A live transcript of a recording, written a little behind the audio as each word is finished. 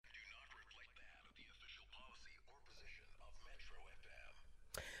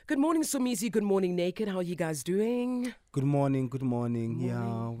Good morning, Somizi. Good morning, Naked. How are you guys doing? Good morning.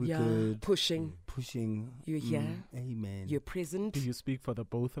 Yeah, we're good. Pushing. You're here. Amen. You're present. Do you speak for the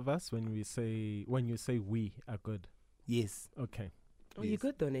both of us when you say we are good? Yes. Okay. Are you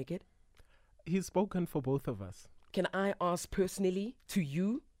good though, Naked? He's spoken for both of us. Can I ask personally to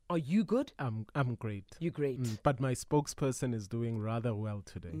you, are you good? I'm great. You're great. But my spokesperson is doing rather well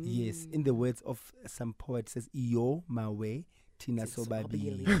today. Yes. In the words of some poet says, Iyo mawe tina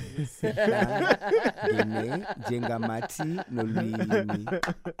sobabili. Jengamati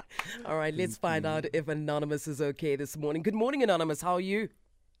nolimi. All right, let's find out if Anonymous is okay this morning. Good morning, Anonymous. How are you?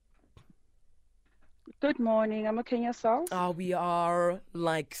 Good morning. I'm okay. Yourself? We are,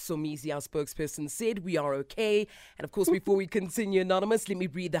 like Somizi, our spokesperson, said, we are okay. And of course, before we continue, Anonymous, let me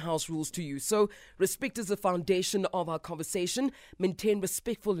read the house rules to you. So, respect is the foundation of our conversation. Maintain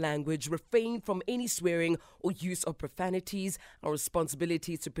respectful language. Refrain from any swearing or use of profanities. Our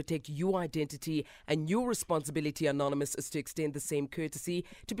responsibility is to protect your identity, and your responsibility, Anonymous, is to extend the same courtesy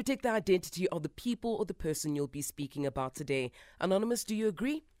to protect the identity of the people or the person you'll be speaking about today. Anonymous, do you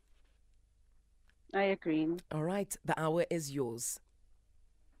agree? I agree. All right, the hour is yours.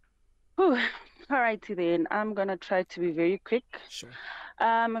 Whew. All righty then. I'm gonna try to be very quick. Sure.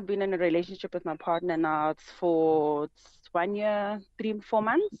 I've been in a relationship with my partner now. It's 1 year, 3-4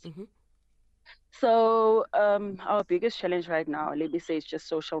 months. Mm-hmm. So our biggest challenge right now, let me say, is just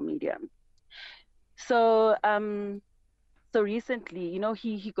social media. So so recently,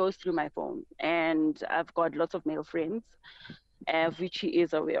 he goes through my phone, and I've got lots of male friends, which he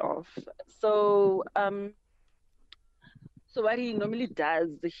is aware of. So so what he normally does,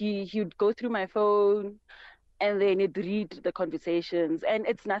 he would go through my phone, and then he'd read the conversations, and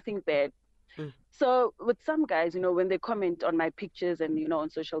it's nothing bad. So with some guys, when they comment on my pictures and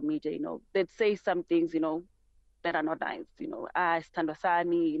on social media, they'd say some things, that are not nice. Stand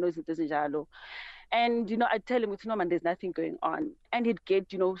sami, izinto ezinjalo. And I tell him, man, there's nothing going on, and he'd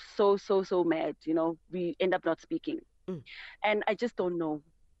get so mad. We end up not speaking. And I just don't know,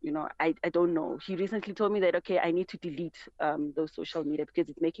 I don't know. He recently told me that, okay, I need to delete those social media because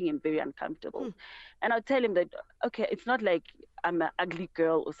it's making him very uncomfortable. And I'll tell him that, okay, it's not like I'm an ugly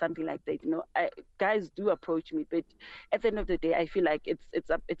girl or something like that. Guys do approach me, but at the end of the day, I feel like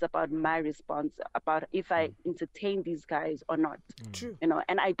it's about my response, about if I entertain these guys or not. True.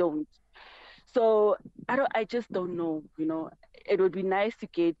 And I don't. So I just don't know. It would be nice to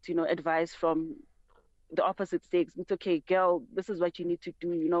get advice from the opposite sex. It's okay, girl, this is what you need to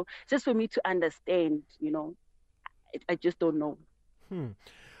do, just for me to understand. I just don't know.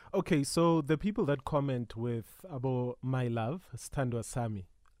 Okay, so the people that comment with about my love, Standwa Sami,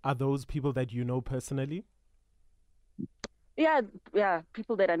 are those people that you know personally? Yeah,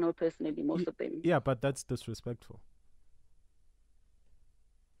 people that I know personally, most of them. Yeah, but that's disrespectful.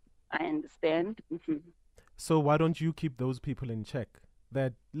 I understand. So why don't you keep those people in check?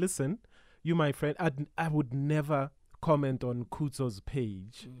 That, listen, you, my friend, I would never comment on Kutso's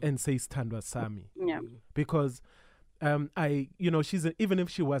page and say Standwa Sami. Yeah. Because even if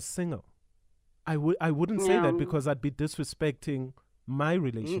she was single, I wouldn't say that, because I'd be disrespecting my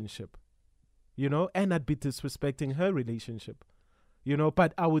relationship. And I'd be disrespecting her relationship.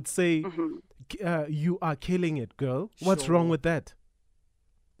 But I would say, you are killing it, girl. What's wrong with that?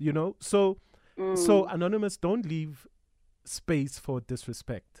 So Anonymous, don't leave space for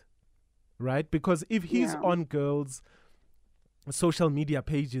disrespect. Right? Because if he's on girls' social media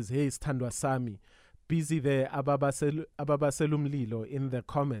pages, hey, Standwa Sami, busy there, Ababaselum Lilo in the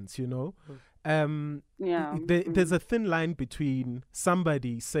comments, there's a thin line between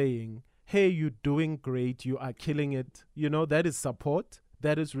somebody saying, hey, you're doing great, you are killing it, that is support,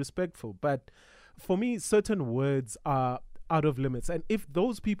 that is respectful. But for me, certain words are out of limits. And if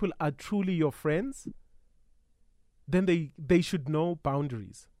those people are truly your friends, then they should know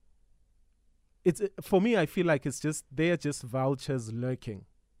boundaries. For me, I feel like they are just vultures lurking,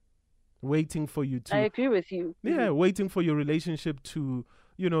 waiting for you to. I agree with you. Yeah, waiting for your relationship to,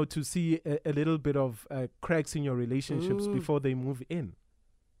 to see a little bit of cracks in your relationships before they move in.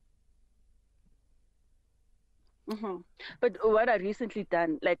 But what I recently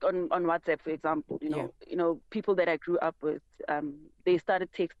done, like on WhatsApp, for example, people that I grew up with, they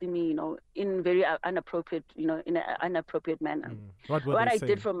started texting me, in very inappropriate, in an inappropriate manner. What I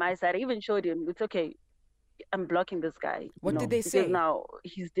did from my side, I even showed him, it's okay, I'm blocking this guy. What did they say? Because now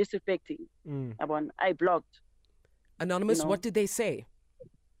he's disrespecting. I blocked. Anonymous, what did they say?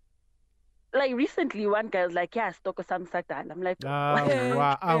 Like recently, one guy was like, "Yeah, stoko sam satal." I'm like,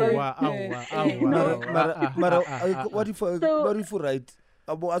 what if you right?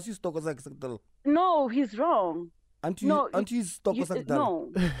 As you stoko satal? No, he's wrong. Aren't you stock or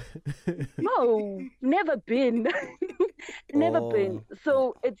something? No, never been. Never been.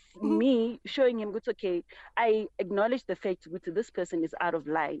 So it's me showing him, it's okay. I acknowledge the fact that this person is out of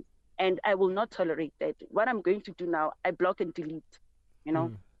line and I will not tolerate that. What I'm going to do now, I block and delete,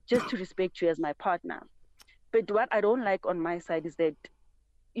 just to respect you as my partner. But what I don't like on my side is that,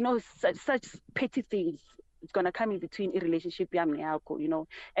 such petty things, it's going to come in between a relationship, and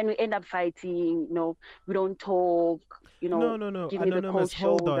we end up fighting, we don't talk, No. give me the cold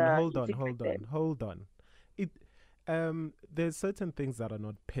shoulder. Hold on. There's certain things that are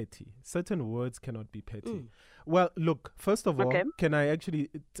not petty. Certain words cannot be petty. Well, look, first of all, can I actually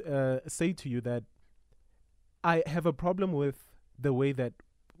say to you that I have a problem with the way that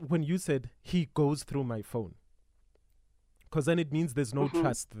when you said he goes through my phone, because then it means there's no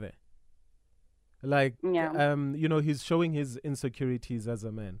trust there. Like, he's showing his insecurities as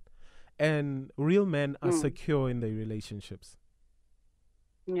a man. And real men are secure in their relationships.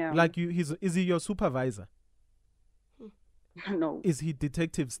 Yeah. Like, is he your supervisor? No. Is he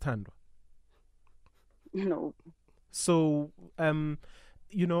Detective Stando? No. So,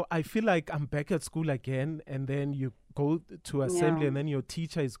 I feel like I'm back at school again, and then you go to assembly, and then your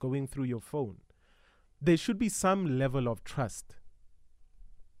teacher is going through your phone. There should be some level of trust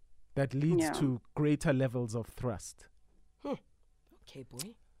that leads to greater levels of thrust. Okay,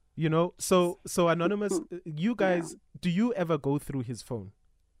 boy. So Anonymous, you guys, do you ever go through his phone?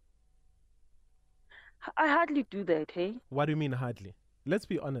 I hardly do that, hey? What do you mean hardly? Let's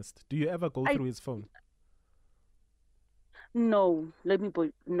be honest. Do you ever go through his phone? No.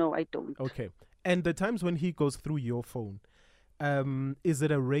 No, I don't. Okay. And the times when he goes through your phone, is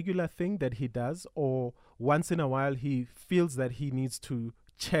it a regular thing that he does, or once in a while he feels that he needs to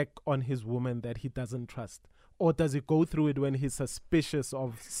check on his woman that he doesn't trust? Or does he go through it when he's suspicious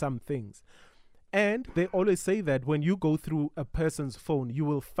of some things? And they always say that when you go through a person's phone, you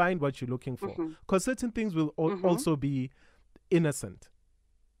will find what you're looking for. Because certain things will also be innocent.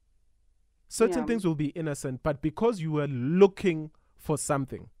 Certain things will be innocent, but because you were looking for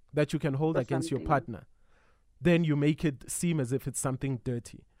something that you can hold against your partner, then you make it seem as if it's something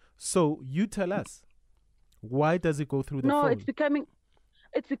dirty. So you tell us, why does it go through the phone? No,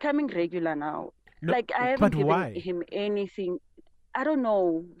 it's becoming regular now. No, like, I haven't given him anything. I don't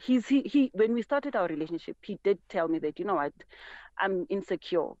know. He when we started our relationship, he did tell me that, you know what, I'm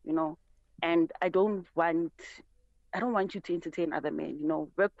insecure, and I don't want you to entertain other men,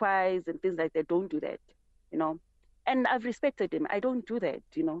 work-wise and things like that. Don't do that, And I've respected him. I don't do that,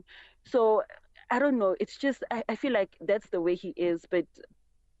 So I don't know. It's just, I feel like that's the way he is, but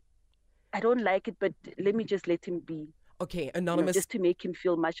I don't like it, but let me just let him be. Okay, Anonymous. Just to make him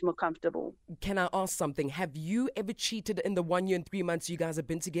feel much more comfortable. Can I ask something? Have you ever cheated in the 1 year and 3 months you guys have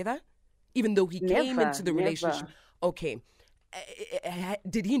been together? Even though he came into the relationship? Okay.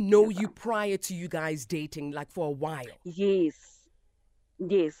 Did he know you prior to you guys dating, like for a while? Yes.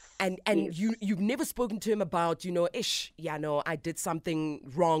 And yes. You've never spoken to him about, I did something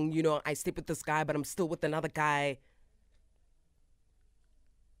wrong, I slept with this guy, but I'm still with another guy.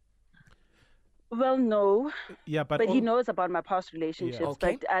 Well, no. Yeah, but he knows about my past relationships. Yeah.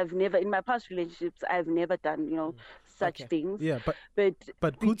 Okay. But in my past relationships, I've never done, such things. Yeah,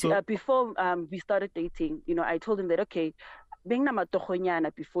 but before we started dating, I told him that, okay, being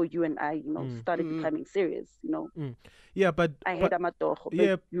namatohonyana before you and I, started becoming serious, Yeah, but I had amatoho,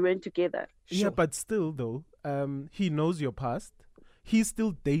 but we went together. Yeah, Sure. but still though, he knows your past. He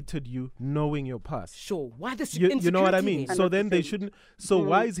still dated you knowing your past. Sure. Why this You know what I mean? insecurity? So then they 100%. shouldn't. So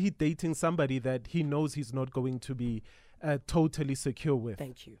why is he dating somebody that he knows he's not going to be totally secure with?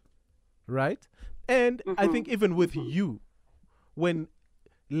 Thank you. Right? And I think even with you, when,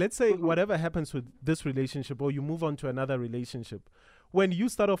 let's say, whatever happens with this relationship or you move on to another relationship, when you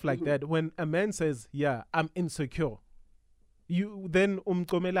start off like that, when a man says, yeah, I'm insecure, you then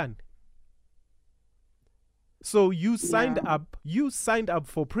umkomelan. So you signed up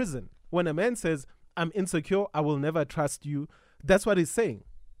for prison. When a man says, I'm insecure, I will never trust you, that's what he's saying.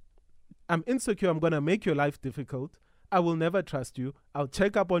 I'm insecure, I'm going to make your life difficult. I will never trust you. I'll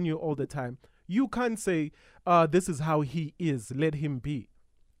check up on you all the time. You can't say, this is how he is, let him be.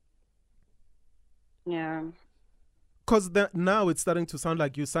 Yeah. Because now it's starting to sound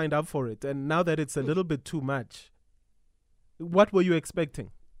like you signed up for it. And now that it's a little bit too much, what were you expecting?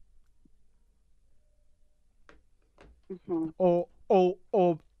 Or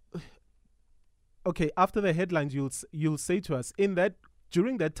okay, after the headlines, you'll say to us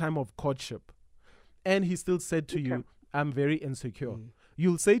during that time of courtship, and he still said to you, I'm very insecure.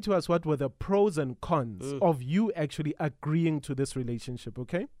 You'll say to us what were the pros and cons of you actually agreeing to this relationship,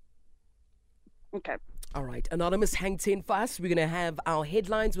 okay? Okay. All right, Anonymous, hang 10 fast. We're going to have our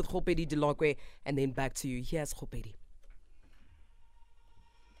headlines with Khopedi Delogwe and then back to you. Here's Khopedi.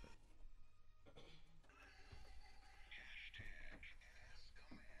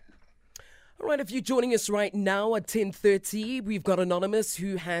 All right, if you're joining us right now at 10:30, we've got Anonymous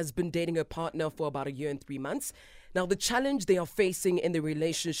who has been dating her partner for about 1 year and 3 months. Now, the challenge they are facing in the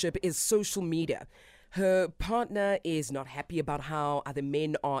relationship is social media. Her partner is not happy about how other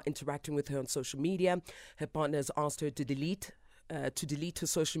men are interacting with her on social media. Her partner has asked her to delete her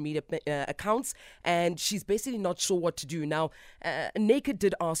social media accounts, and she's basically not sure what to do. Now, Naked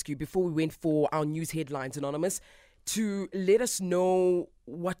did ask you before we went for our news headlines, Anonymous, to let us know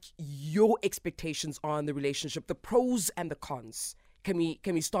what your expectations are in the relationship, the pros and the cons. Can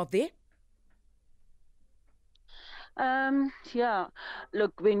we start there? Yeah.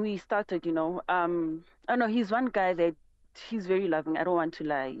 Look, when we started, I know he's one guy that he's very loving. I don't want to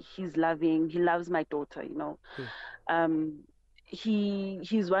lie. He's loving. He loves my daughter,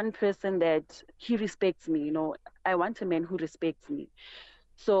 He's one person that he respects me, I want a man who respects me.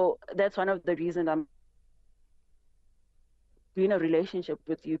 So that's one of the reasons I'm in a relationship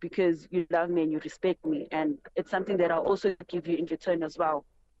with you, because you love me and you respect me, and it's something that I'll also give you in return as well.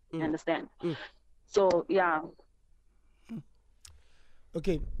 You understand? So yeah.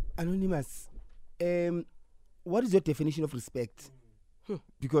 Okay, Anonymous, what is your definition of respect?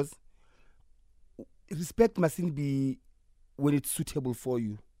 Because respect mustn't be when it's suitable for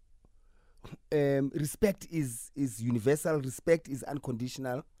you. Respect is universal. Respect is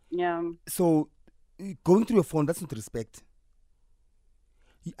unconditional. Yeah. So going through your phone, that's not respect.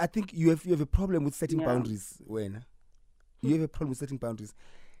 I think you have a problem with setting boundaries, Wena. You have a problem with setting boundaries.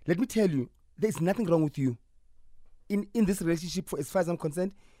 Let me tell you, there's nothing wrong with you. In this relationship, as far as I'm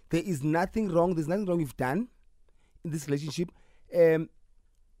concerned, there is nothing wrong. There's nothing wrong you've done in this relationship.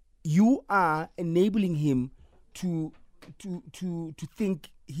 You are enabling him to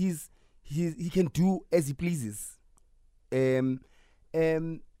think he can do as he pleases.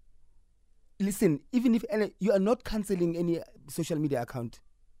 Listen, even if you are not cancelling any social media account,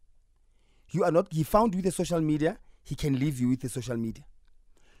 you are not. He found you with the social media. He can leave you with the social media.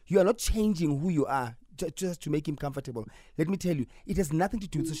 You are not changing who you are just to make him comfortable. Let me tell you, it has nothing to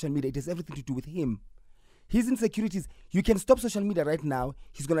do with social media. It has everything to do with him. His insecurities. You can stop social media right now.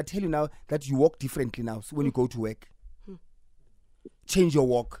 He's gonna tell you now that you walk differently now. So when you go to work, change your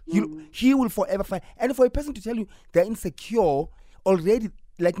walk. He will forever find. And for a person to tell you they're insecure already,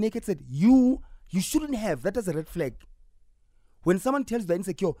 like Naked said, you shouldn't have. That is a red flag. When someone tells you they're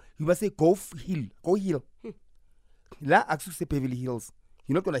insecure, you must say, go heal. La Aksu say Beverly Hills.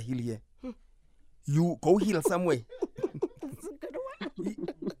 You're not gonna heal here. You go heal somewhere.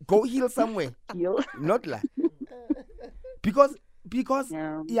 Go heal somewhere. Not la. Because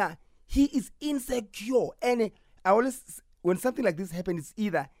he is insecure. And I always, when something like this happens, it's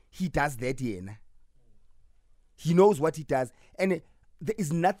either he does that here. He knows what he does. And there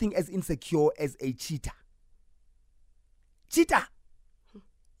is nothing as insecure as a cheater. Cheater!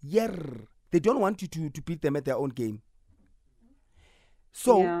 Yeah. They don't want you to beat them at their own game.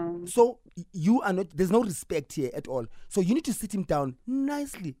 So you are not, there's no respect here at all. So you need to sit him down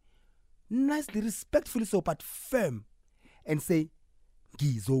nicely, respectfully so, but firm, and say,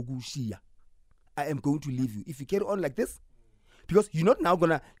 Gizogushia, I am going to leave you. If you carry on like this, because you're not now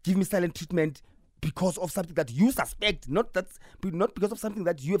gonna give me silent treatment because of something that you suspect, not because of something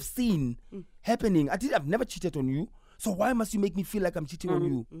that you have seen happening. I've never cheated on you, so why must you make me feel like I'm cheating on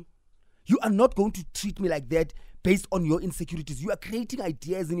you? You are not going to treat me like that based on your insecurities. You are creating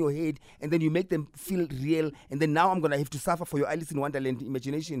ideas in your head and then you make them feel real, and then now I'm going to have to suffer for your Alice in Wonderland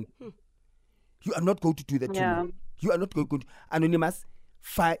imagination. You are not going to do that to me. You are not going to. Anonymous,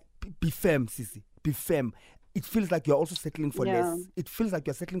 be firm, Sissy. Be firm. It feels like you're also settling for less. It feels like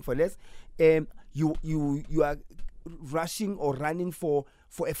you're settling for less. You are rushing or running for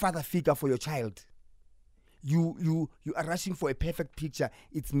a father figure for your child. You are rushing for a perfect picture.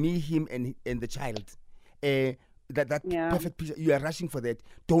 It's me, him, and the child. That perfect picture. You are rushing for that.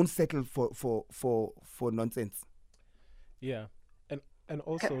 Don't settle for nonsense. Yeah, and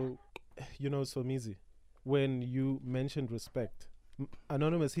also, Somizi, when you mentioned respect,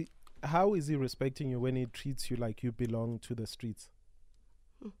 Anonymous, how is he respecting you when he treats you like you belong to the streets?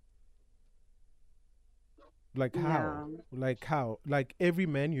 Like how? Like how? Like every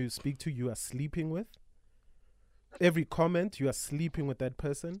man you speak to, you are sleeping with. Every comment, you are sleeping with that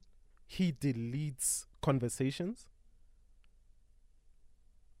person. He deletes conversations.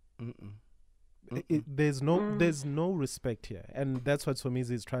 There's no respect here, and that's what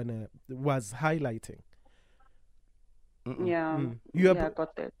Somizi is was highlighting. Yeah, You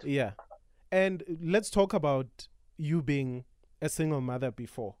got that. Yeah, And let's talk about you being a single mother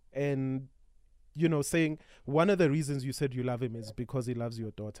before, and saying one of the reasons you said you love him is because he loves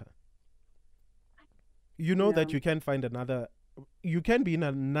your daughter. That you can find another, you can be in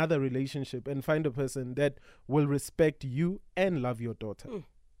another relationship and find a person that will respect you and love your daughter.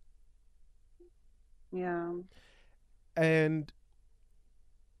 Yeah. And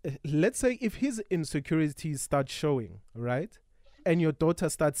let's say if his insecurities start showing, right, and your daughter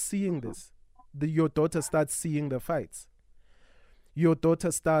starts seeing this, your daughter starts seeing the fights, your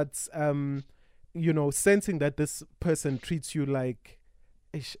daughter starts sensing that this person treats you like,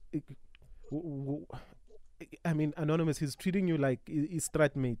 Anonymous, he's treating you like his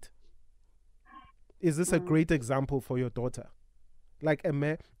strat mate. Is this a great example for your daughter? Like a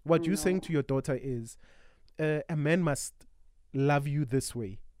man, what you're saying to your daughter is, a man must love you this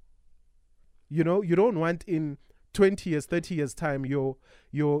way. You don't want in 20 years, 30 years time, your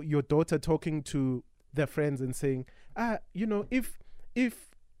daughter talking to their friends and saying, if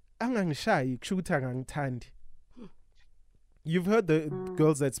angangishayi kushukuthi angangithandi. You've heard the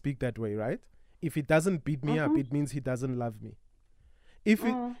girls that speak that way, right? If he doesn't beat me up, it means he doesn't love me. If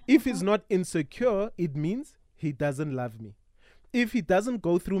he's not insecure, it means he doesn't love me. If he doesn't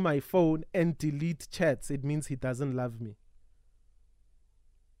go through my phone and delete chats, it means he doesn't love me.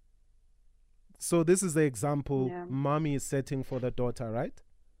 So this is the example mommy is setting for the daughter, right?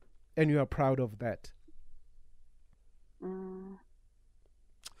 And you are proud of that.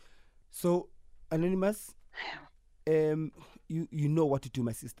 So, Anonymous, you know what to do,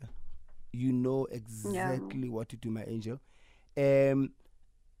 my sister. You know exactly what to do, my angel. I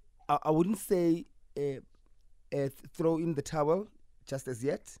wouldn't say throw in the towel just as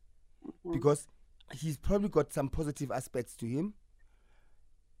yet, because he's probably got some positive aspects to him.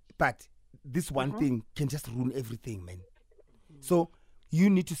 But this one thing can just ruin everything, man. So you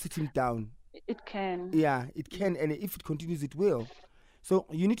need to sit him down. It can. Yeah, it can. And if it continues, it will. So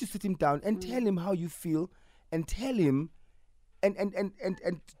you need to sit him down and tell him how you feel, and tell him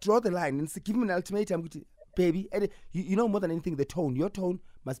and draw the line and give him an ultimatum, baby. And you know, more than anything, the tone. Your tone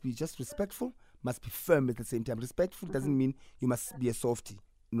must be just respectful, must be firm at the same time. Respectful doesn't mean you must be a softie.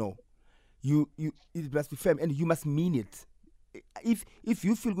 No, it must be firm, and you must mean it. If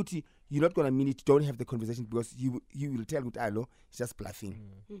you feel good, you're not gonna mean it. Don't have the conversation, because you will tell good, I know it's just bluffing.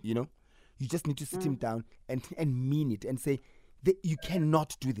 You just need to sit him down and mean it and say, you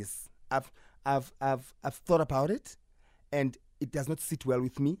cannot do this. I've thought about it, and it does not sit well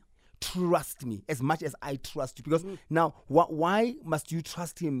with me. Trust me as much as I trust you. Because now, why must you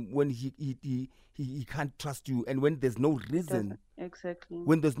trust him when he can't trust you, and when there's no reason? Exactly.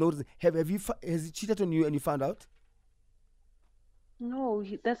 When there's no reason. Has he cheated on you and you found out? No,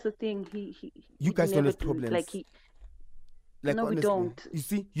 that's the thing. You guys don't have problems. No, honestly, we don't. You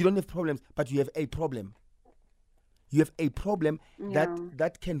see, you don't have problems, but you have a problem. You have a problem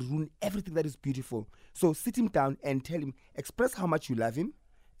that can ruin everything that is beautiful. So sit him down and tell him, express how much you love him,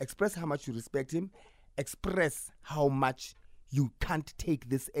 express how much you respect him, express how much you can't take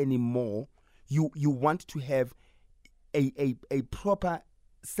this anymore. You want to have a proper,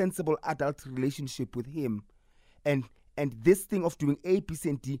 sensible adult relationship with him. And this thing of doing A, B, C,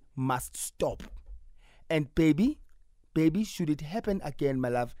 and D must stop. And baby, should it happen again, my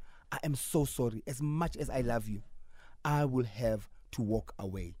love, I am so sorry. As much as I love you, I will have to walk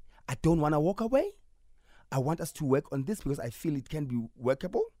away. I don't want to walk away. I want us to work on this because I feel it can be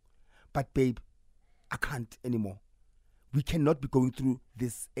workable. But babe, I can't anymore. We cannot be going through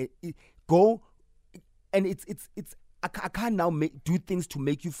this. I can't now do things to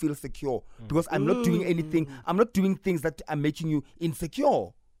make you feel secure, because I'm not doing anything. I'm not doing things that are making you insecure.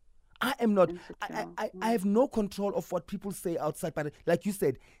 I am not. I have no control of what people say outside. But like you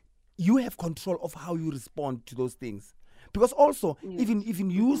said, you have control of how you respond to those things. Because also, even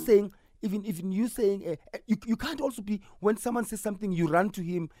you saying, you can't also be, when someone says something, you run to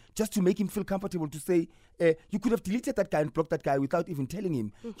him just to make him feel comfortable, to say, you could have deleted that guy and blocked that guy without even telling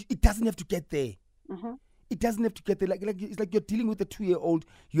him. It doesn't have to get there. It doesn't have to get there. Like it's like you're dealing with a 2-year-old.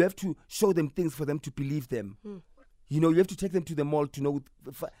 You have to show them things for them to believe them. You have to take them to the mall to know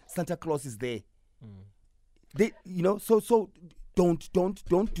Santa Claus is there. So don't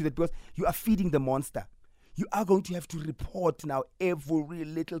do that, because you are feeding the monster. You are going to have to report now every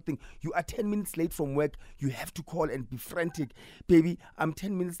little thing. You are 10 minutes late from work. You have to call and be frantic. Baby, I'm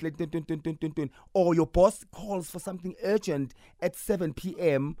 10 minutes late. Or your boss calls for something urgent at 7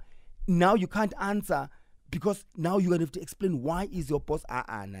 p.m. Now you can't answer, because now you're going to have to explain why is your boss.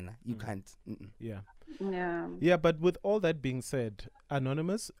 No, you can't. Yeah, but with all that being said,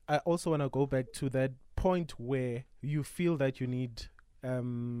 Anonymous, I also want to go back to that point where you feel that you need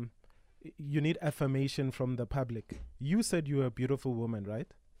you need affirmation from the public. You said you're a beautiful woman, right?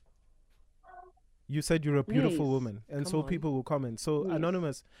 You said you're a beautiful Yes. woman, and Come so on. people will comment. So Yes.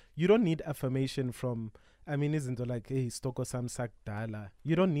 Anonymous, you don't need affirmation from. I mean, isn't it like, hey, stoko samsak dala?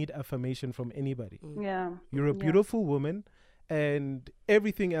 You don't need affirmation from anybody. Yeah. You're a Yeah. beautiful woman, and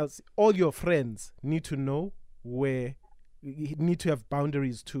everything else, all your friends need to know where you need to have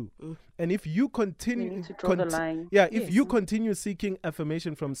boundaries too. And if you We continue, need to draw the line. yeah, if Yes. you continue seeking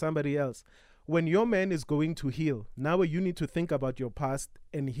affirmation from somebody else, when your man is going to heal, now you need to think about your past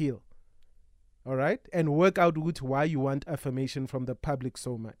and heal. All right, and work out why you want affirmation from the public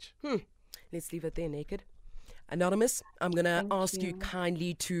so much. Let's leave it there, Naked. Anonymous, I'm going to Thank ask you you.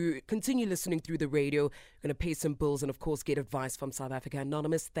 kindly to continue listening through the radio. Going to pay some bills and, of course, get advice from South Africa.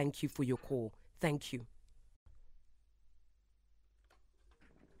 Anonymous, thank you for your call. Thank you.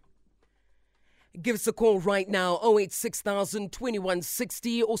 Give us a call right now, 086,000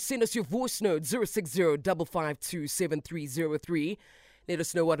 2160, or send us your voice note, 060 552 7303. Let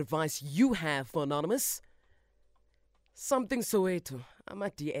us know what advice you have for Anonymous. Something Soweto. I'm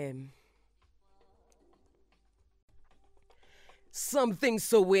at DM. Something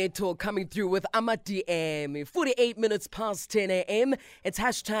Soweto coming through with Amat DM. 48 minutes past 10 a.m. It's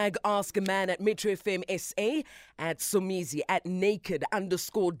hashtag Ask a Man at Metro FM SA, at Somizi, at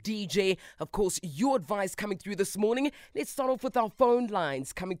Naked_DJ. Of course, your advice coming through this morning. Let's start off with our phone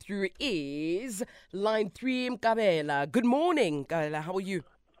lines. Coming through is line 3, Mkabela. Good morning, Kabela. How are you?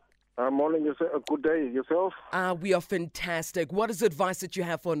 Morning, a good day. Yourself? We are fantastic. What is the advice that you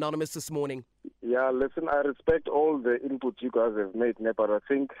have for Anonymous this morning? Yeah, listen, I respect all the input you guys have made, but I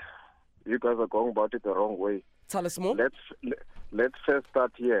think you guys are going about it the wrong way. Tell us more. Let's first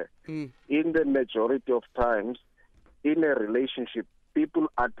start here. In the majority of times, in a relationship, people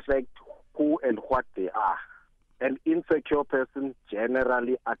attract who and what they are. An insecure person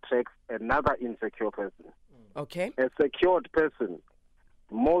generally attracts another insecure person. Okay. A secured person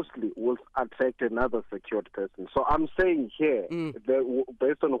mostly will attract another secured person. So I'm saying here,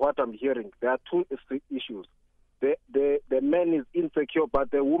 based on what I'm hearing, there are two issues. The man is insecure,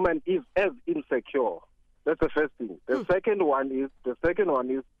 but the woman is as insecure. That's the first thing. The second one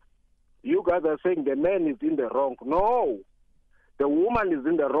is, you guys are saying the man is in the wrong. No, the woman is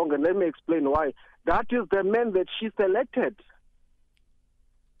in the wrong, and let me explain why. That is the man that she selected.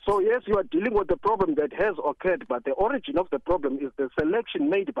 So yes, you are dealing with the problem that has occurred, but the origin of the problem is the selection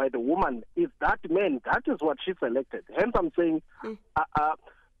made by the woman. Is that man? That is what she selected. Hence, I'm saying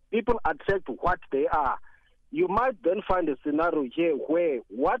people attract what they are. You might then find a scenario here where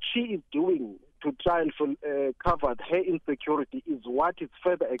what she is doing to try and cover her insecurity is what is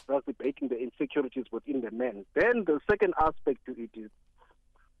further exacerbating the insecurities within the man. Then the second aspect to it is,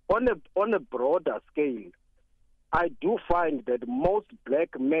 on a broader scale, I do find that most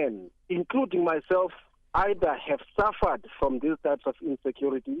black men, including myself, either have suffered from these types of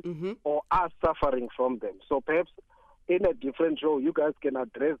insecurities or are suffering from them. So perhaps in a different role, you guys can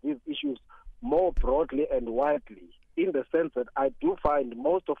address these issues more broadly and widely, in the sense that I do find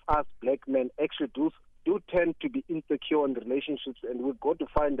most of us black men actually do tend to be insecure in relationships, and we've got to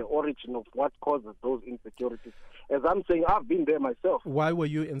find the origin of what causes those insecurities. As I'm saying, I've been there myself. Why were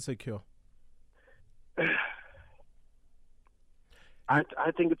you insecure?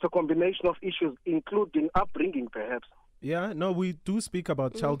 I think it's a combination of issues, including upbringing, perhaps. Yeah, no, we do speak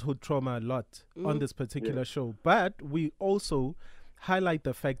about childhood trauma a lot on this particular show, but we also highlight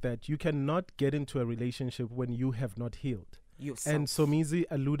the fact that you cannot get into a relationship when you have not healed. Yourself. And Somizi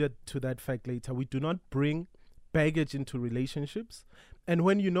alluded to that fact later. We do not bring baggage into relationships. And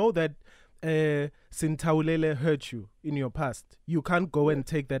when you know that Sintaulele hurt you in your past, you can't go and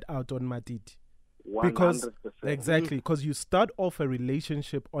take that out on Matiti. 100%. Exactly, because you start off a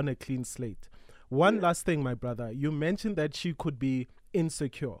relationship on a clean slate. One last thing, my brother. You mentioned that she could be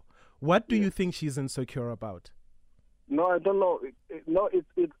insecure. What do you think she's insecure about? No, I don't know. No,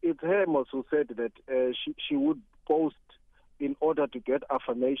 it's Hermos who said that she would post in order to get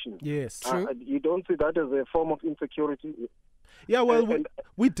affirmation. Yes. True. You don't see that as a form of insecurity? Yeah, well, And-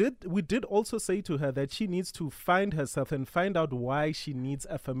 we did also say to her that she needs to find herself and find out why she needs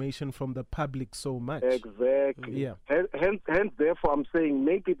affirmation from the public so much. Exactly. Yeah. Hence, therefore, I'm saying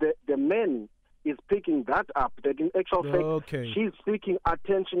maybe the man is picking that up, that in actual fact, Okay. she's seeking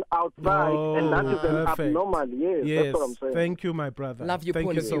attention outside, and that is an perfect. abnormal. Yes, Yes, that's what I'm saying. thank you, my brother. Love your Thank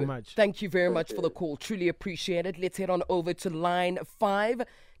point you of so view. much. Thank you very much for the call. Truly appreciate it. Let's head on over to line 5.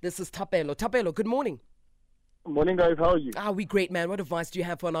 This is Tapelo. Tapelo, good morning. Morning, guys. How are you? We great, man. What advice do you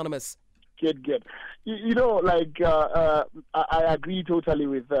have for Anonymous? Good. You know, like I agree totally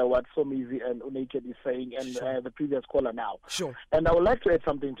with what Somizi and Unaked is saying, and the previous caller now. Sure. And I would like to add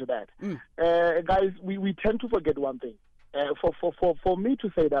something to that. Guys, we tend to forget one thing. For me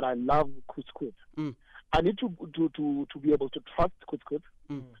to say that I love couscous, I need to be able to trust couscous.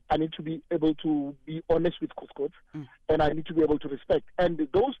 I need to be able to be honest with couscous, and I need to be able to respect. And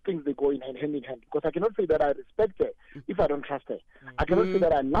those things, they go hand in hand. Because I cannot say that I respect her if I don't trust her. I cannot say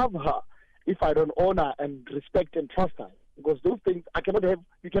that I love her if I don't honor and respect and trust her. Because those things,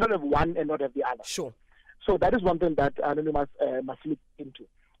 you cannot have one and not have the other. Sure. So that is one thing that Anonymous must look into.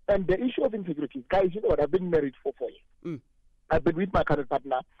 And the issue of insecurity, guys, you know what? I've been married for 4 years. I've been with my current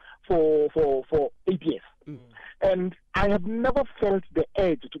partner for 8 years. And I have never felt the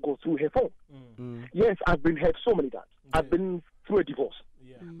urge to go through her phone. Yes, I've been hurt so many times. I've been through a divorce.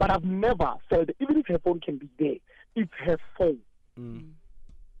 But I've never felt, even if her phone can be there, it's her phone.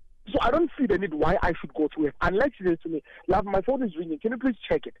 So I don't see the need why I should go through it. Unless she says to me, love, my phone is ringing, can you please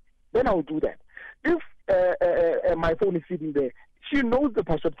check it? Then I'll do that. If my phone is sitting there, she knows the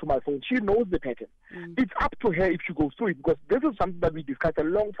password to my phone. She knows the pattern. It's up to her if she goes through it, because this is something that we discussed a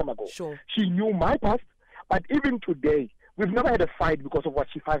long time ago. Sure. She knew my past, but even today, we've never had a fight because of what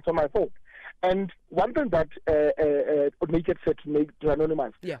she finds on my phone. And one thing that Naked said to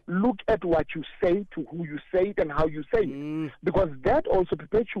Anonymous, look at what you say, to who you say it, and how you say it. Because that also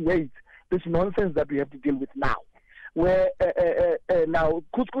perpetuates this nonsense that we have to deal with now. Where now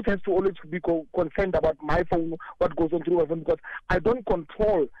Couscous has to always be concerned about my phone, what goes on through my phone, because I don't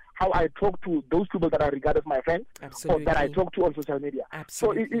control how I talk to those people that I regard as my friends, or that I talk to on social media.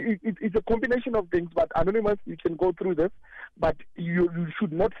 Absolutely. So it's a combination of things. But Anonymous, you can go through this, but you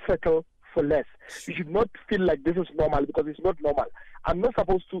should not settle for less. You should not feel like this is normal, because it's not normal. I'm not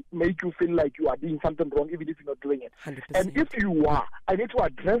supposed to make you feel like you are doing something wrong, even if you're not doing it. 100%. And if you are, I need to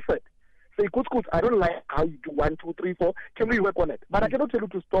address it. Say, Couscous, I don't like how you do 1, 2, 3, 4. Can we work on it? But I cannot tell you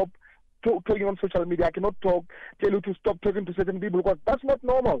to stop talking on social media. I cannot tell you to stop talking to certain people, because that's not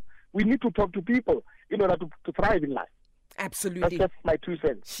normal. We need to talk to people in order to thrive in life. Absolutely. That's just my 2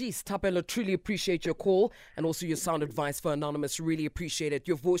 cents. Jeez, Tapelo, truly appreciate your call and also your sound advice for Anonymous. Really appreciate it.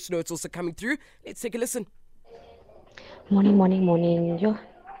 Your voice notes also coming through. Let's take a listen. Morning. Yo,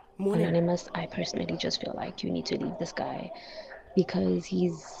 Morning. Anonymous, I personally just feel like you need to leave this guy, because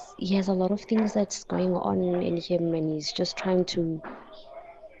he has a lot of things that's going on in him, and he's just trying to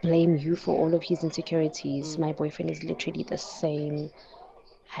blame you for all of his insecurities. My boyfriend is literally the same.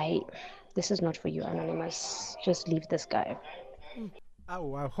 This is not for you, Anonymous. Just leave this guy. Oh,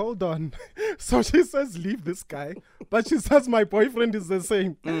 wow, hold on. So she says, leave this guy, but she says my boyfriend is the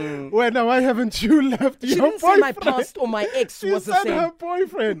same. Well, why haven't you left She your didn't say boyfriend? my past or my ex She was the said same. her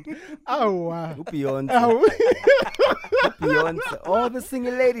boyfriend. Oh, wow. Beyonce. Oh. Beyonce. All the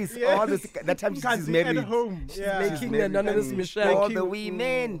single ladies. Yes. All that time she's Kazi married. at home. Yeah. Making the Anonymous Michelle. All the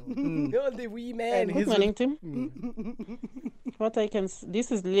women. All the women. He's Good morning, Tim. What I can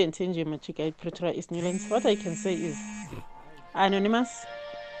this is Lilian Tinji Machika Pretoria East Newlands. What I can say is, Anonymous,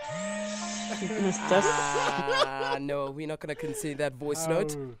 you must just No, we're not going to consider that voice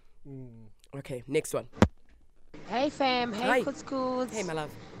note. Okay, next one. Hey fam, Hi. hey Couscous. Hey, my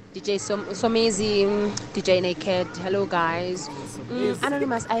love. DJ Somizi, DJ Naked, hello guys.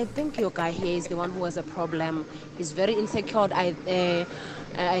 Anonymous, I think your guy here is the one who has a problem. He's very insecure.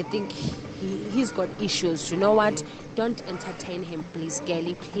 I think he's got issues. You know what? Don't entertain him, please,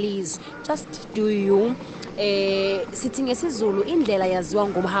 girlie. Please, just do you. Sitting esiZulu indlela yaziwa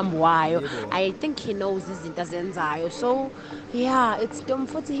ngumhambi wayo. I think he knows izinto azenzayo. So yeah, it's Dom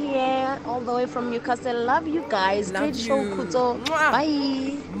Futhi here, all the way from Newcastle. Love you guys. Love Great you. show, Kuto. Mwah.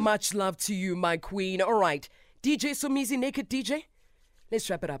 Bye. Much love to you, my queen. All right. DJ Somizi, Naked DJ. Let's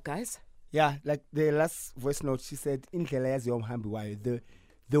wrap it up, guys. Yeah, like the last voice note, she said, "Indlela yaziwa umhambi wayo."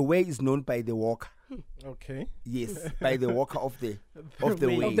 The way is known by the walker. Okay. Yes, by the walker of the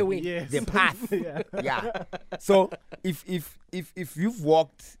way. Of the way. Yes. The path. Yeah. Yeah. So if you've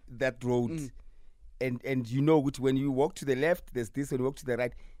walked that road and you know which, when you walk to the left, there's this, when you walk to the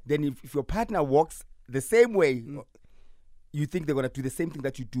right, then if your partner walks the same way, you think they're gonna do the same thing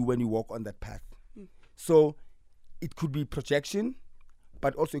that you do when you walk on that path. So it could be projection,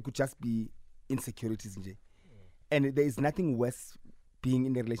 but also it could just be insecurities. And there is nothing worse being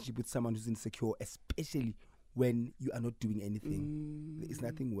in a relationship with someone who's insecure, especially when you are not doing anything. There is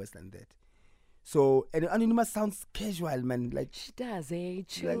nothing worse than that. So, and Anonymous sounds casual, man. Like, She does, eh?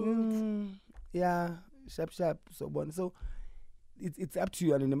 like yeah, sharp, so on. So, it's up to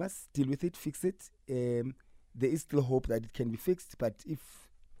you, Anonymous. Deal with it, fix it. There is still hope that it can be fixed, but if,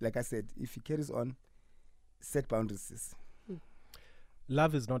 like I said, if he carries on, set boundaries.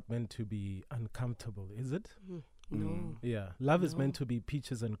 love is not meant to be uncomfortable, is it? No. Yeah, love is meant to be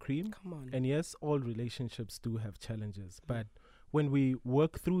peaches and cream. Come on. And yes, all relationships do have challenges, but when we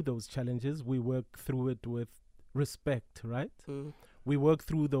work through those challenges, we work through it with respect, right? We work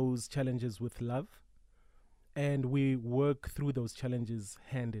through those challenges with love, and we work through those challenges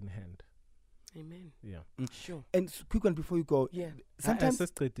hand in hand. Amen. Yeah. Sure. And quick one before you go. Yeah. Sometimes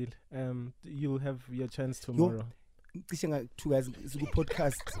you'll have your chance tomorrow. cishe nga-2 guys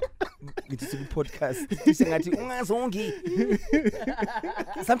siku-podcast ngithi siku-podcast cishe ngathi ungazongi.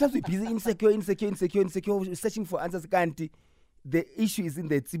 Sometimes we're busy insecure searching for answers kanti the issue is in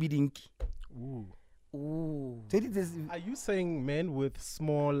the tsibidinki. Ooh. So it is, Are you saying men with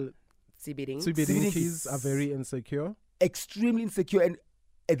small Tsibidinkis are very insecure? extremely insecure and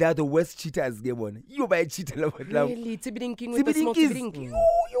they are the worst cheaters ke bona. You buy a cheater labo. Really? Tsibidinking with the small tsibidinki?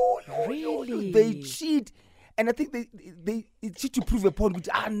 Really? They cheat. And I think they cheat to prove a point which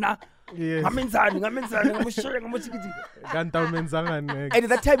nah. Yes. And at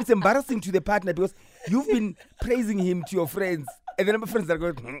that time it's embarrassing to the partner because you've been praising him to your friends. And then my friends are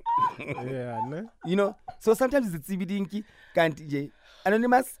going Yeah, no? you know. So sometimes it's tsibidinki can't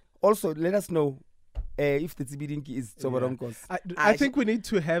Anonymous, also let us know if the tsibidinki is Sobaronkos. I think we need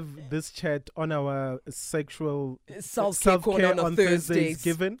to have this chat on our sexual self-care corner on Thursdays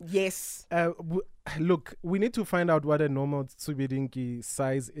given. Yes. Look, we need to find out what a normal tsibidinki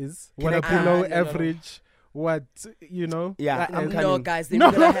size is. Can What I a come? below No. What Yeah, I'm No, coming. guys, they're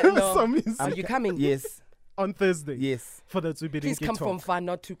No, gonna have no. Somis. Are you coming? Yes, on Thursday. yes. For the tsibidinki Please come talk. from far,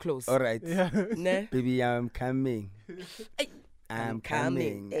 not too close. All right. Yeah. Ne? Baby, I'm coming. Hey. I'm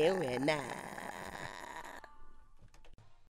coming. Ewe na.